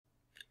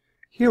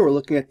Here we're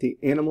looking at the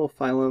animal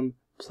phylum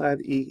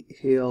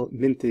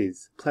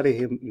Platyhelminthes.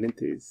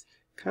 Platyhelminthes.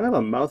 Kind of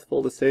a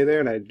mouthful to say there,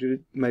 and I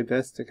do my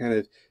best to kind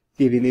of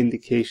give you an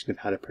indication of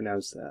how to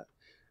pronounce that.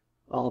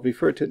 I'll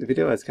refer to it in the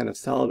video as kind of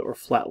solid or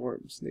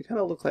flatworms. They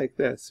kind of look like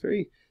this.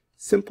 Very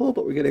simple,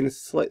 but we're getting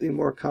slightly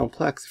more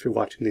complex if you're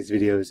watching these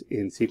videos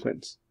in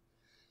sequence.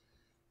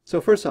 So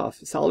first off,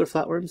 solid or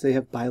flatworms, they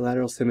have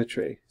bilateral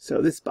symmetry.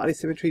 So this body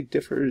symmetry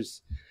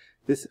differs.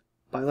 This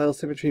bilateral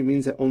symmetry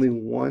means that only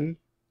one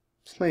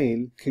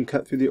plane can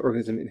cut through the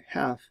organism in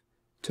half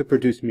to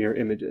produce mirror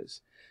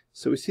images.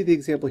 So we see the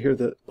example here of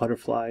the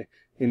butterfly,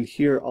 and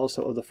here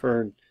also of the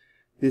fern.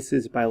 This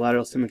is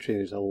bilateral symmetry.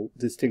 There's a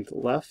distinct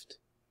left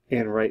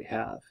and right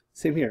half.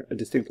 Same here, a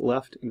distinct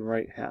left and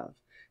right half.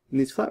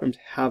 And these flatworms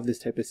have this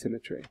type of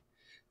symmetry.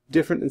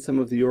 Different than some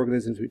of the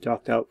organisms we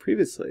talked about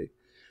previously,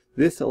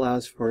 this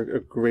allows for a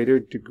greater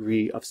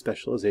degree of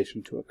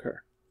specialization to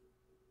occur.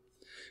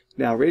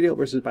 Now, radial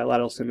versus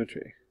bilateral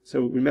symmetry.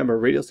 So remember,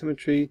 radial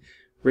symmetry,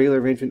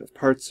 regular arrangement of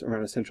parts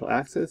around a central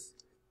axis.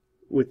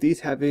 With these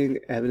having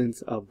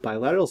evidence of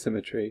bilateral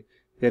symmetry,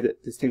 they have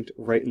distinct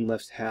right and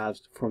left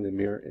halves to form the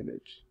mirror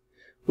image.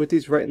 With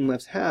these right and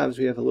left halves,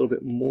 we have a little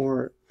bit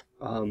more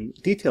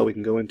detail we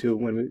can go into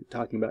when we're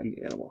talking about an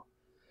animal.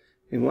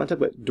 And we want to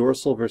talk about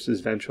dorsal versus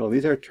ventral.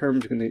 These are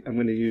terms I'm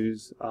going to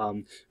use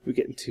when we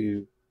get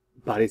into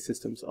body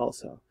systems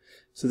also.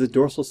 So the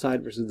dorsal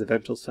side versus the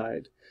ventral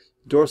side.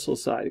 Dorsal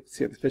side, you can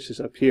see the fish is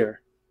up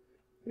here.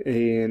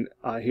 And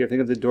here,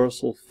 think of the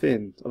dorsal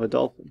fin of a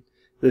dolphin.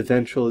 The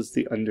ventral is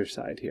the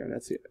underside here, and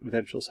that's the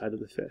ventral side of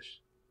the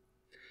fish.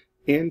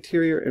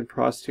 Anterior and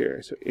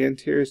posterior. So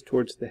anterior is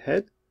towards the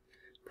head,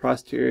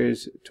 posterior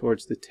is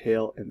towards the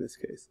tail in this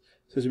case.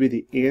 So this would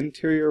be the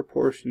anterior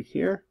portion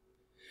here.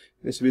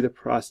 And this would be the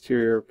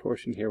posterior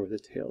portion here where the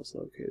tail is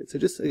located. So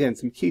just, again,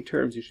 some key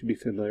terms you should be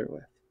familiar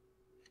with.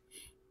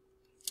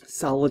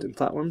 Solid and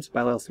flatworms,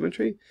 bilateral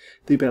symmetry.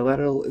 The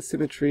bilateral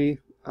symmetry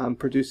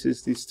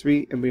produces these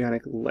three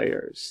embryonic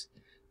layers.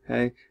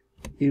 Okay,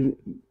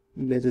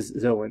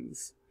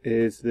 Mesozoans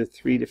is the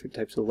three different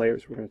types of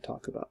layers we're going to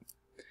talk about.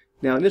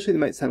 Now, initially, they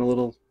might sound a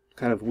little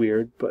kind of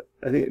weird, but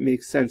I think it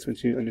makes sense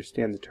once you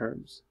understand the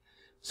terms.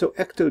 So,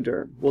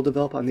 ectoderm will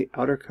develop on the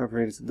outer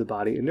coverings of the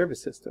body and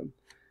nervous system.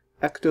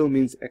 Ecto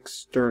means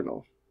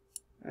external,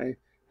 okay?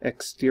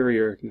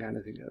 Exterior, you can kind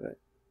of think of it.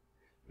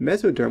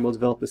 Mesoderm will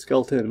develop the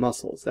skeleton and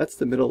muscles. That's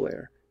the middle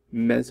layer.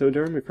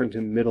 Mesoderm referring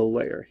to middle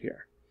layer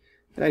here.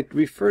 And I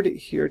referred it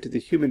here to the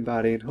human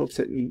body in hopes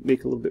that you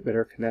make a little bit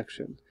better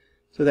connection.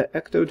 So that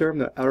ectoderm,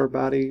 the outer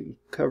body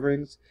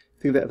coverings,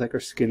 think of that like our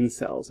skin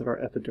cells of our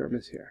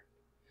epidermis here.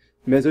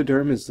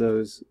 Mesoderm is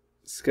those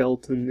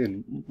skeleton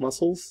and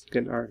muscles,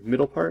 again our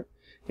middle part.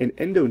 And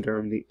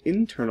endoderm, the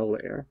internal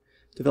layer,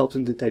 develops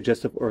into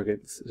digestive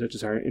organs, such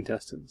as our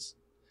intestines.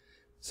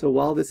 So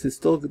while this is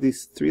still,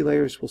 these three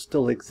layers will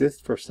still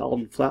exist for solid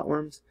and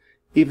flatworms,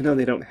 even though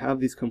they don't have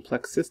these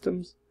complex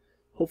systems,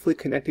 hopefully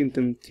connecting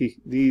them to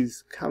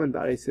these common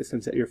body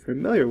systems that you're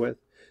familiar with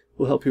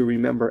will help you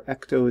remember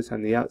ecto is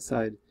on the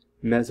outside,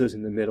 meso is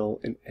in the middle,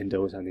 and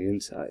endo is on the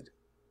inside.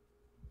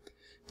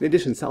 In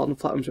addition, solid and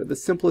flatworms are the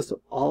simplest of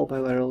all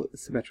bilateral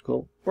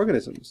symmetrical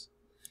organisms.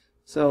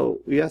 So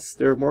yes,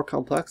 they're more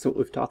complex than what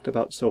we've talked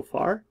about so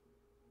far,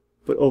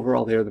 but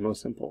overall they are the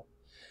most simple.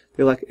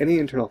 They lack any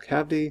internal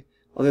cavity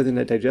other than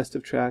a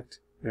digestive tract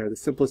and are the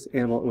simplest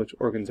animal in which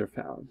organs are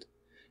found.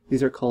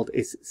 These are called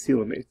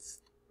acoelomates.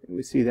 And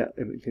we see that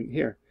in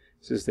here.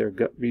 This is their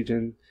gut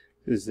region,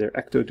 this is their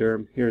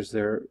ectoderm, here's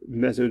their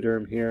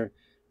mesoderm here,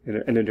 and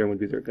their endoderm would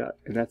be their gut.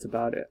 And that's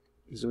about it.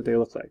 This is what they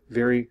look like.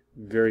 Very,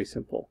 very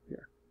simple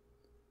here.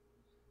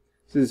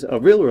 This is a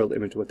real-world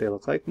image of what they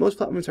look like. Most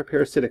flatworms are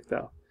parasitic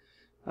though.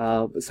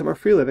 But some are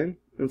free-living,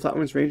 and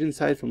flatworms range in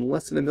size from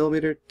less than a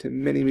millimeter to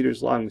many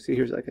meters long. We see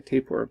here's like a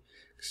tapeworm,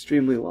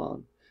 extremely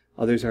long.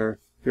 Others are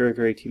very,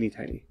 very teeny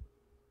tiny.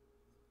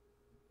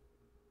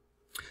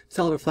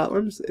 Solid or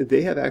flatworms,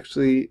 they have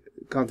actually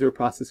gone through a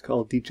process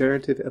called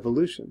degenerative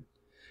evolution.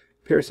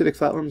 Parasitic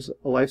flatworms'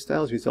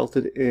 lifestyles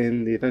resulted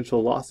in the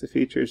eventual loss of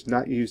features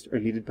not used or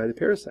needed by the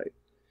parasite.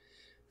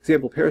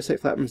 Example, parasite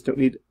flatworms don't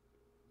need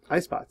eye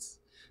spots.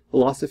 The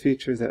loss of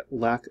features that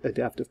lack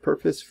adaptive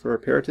purpose for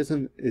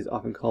parasitism is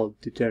often called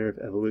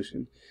degenerative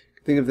evolution.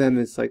 Think of them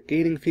as like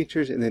gaining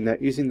features and then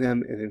not using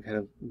them and then kind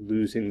of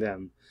losing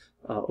them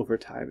over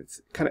time.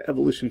 It's kind of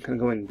evolution kind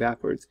of going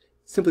backwards,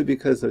 simply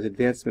because those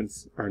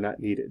advancements are not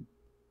needed.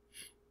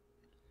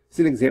 As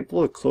an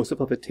example, a close-up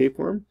of a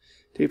tapeworm.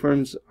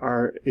 Tapeworms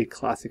are a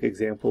classic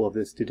example of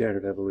this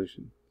degenerative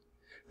evolution.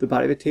 The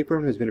body of a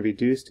tapeworm has been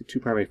reduced to two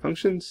primary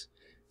functions,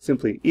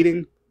 simply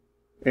eating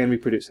and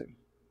reproducing.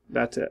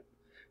 That's it.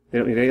 They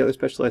don't need any other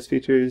specialized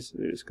features,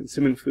 they're just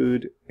consuming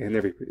food and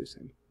they're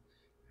reproducing.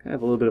 Kind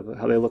of a little bit of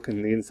how they look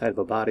in the inside of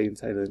a body,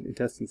 inside of the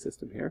intestine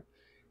system here,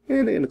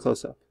 and in a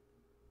close-up.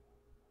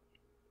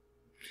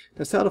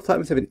 Now, solid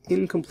flatworms have an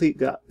incomplete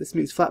gut. This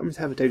means flatworms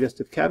have a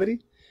digestive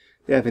cavity.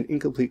 They have an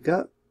incomplete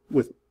gut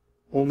with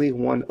only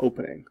one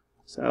opening.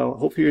 So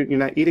hopefully you're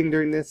not eating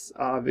during this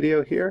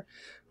video here,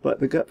 but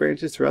the gut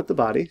branches throughout the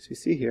body, as you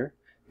see here,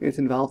 and it's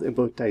involved in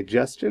both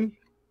digestion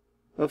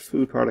of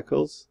food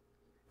particles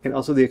and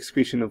also the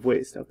excretion of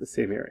waste out of the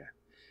same area.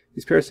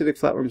 These parasitic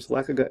flatworms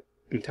lack a gut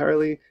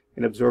entirely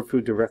and absorb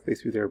food directly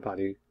through their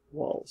body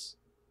walls.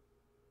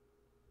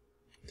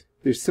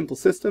 Their simple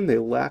system, they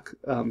lack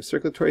a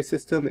circulatory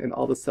system, and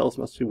all the cells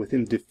must be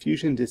within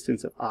diffusion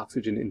distance of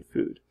oxygen in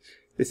food.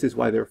 This is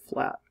why they're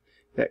flat,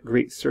 that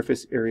great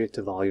surface area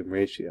to volume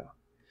ratio.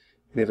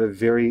 And they have a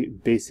very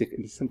basic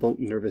and simple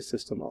nervous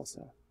system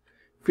also.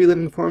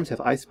 Free-living forms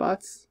have eye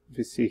spots, as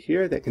you see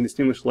here, that can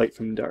distinguish light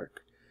from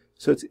dark.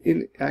 So it's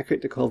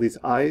inaccurate to call these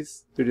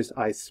eyes, they're just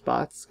eye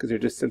spots, because they're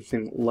just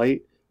sensing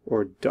light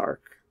or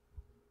dark.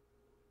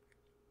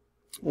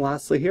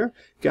 Lastly here,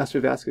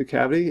 gastrovascular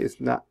cavity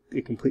is not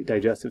a complete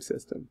digestive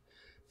system.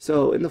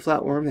 So in the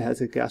flatworm, it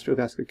has a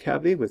gastrovascular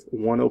cavity with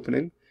one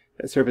opening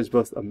that serves as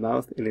both a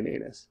mouth and an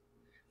anus.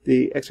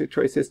 The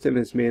excretory system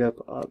is made up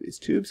of these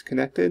tubes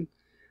connected,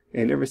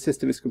 and the nervous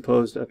system is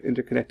composed of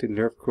interconnected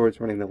nerve cords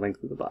running the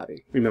length of the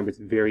body. Remember, it's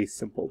very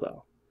simple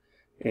though.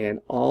 And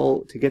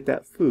to get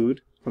that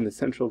food from the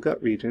central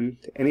gut region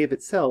to any of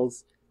its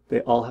cells, they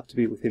all have to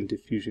be within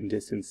diffusion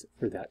distance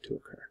for that to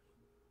occur.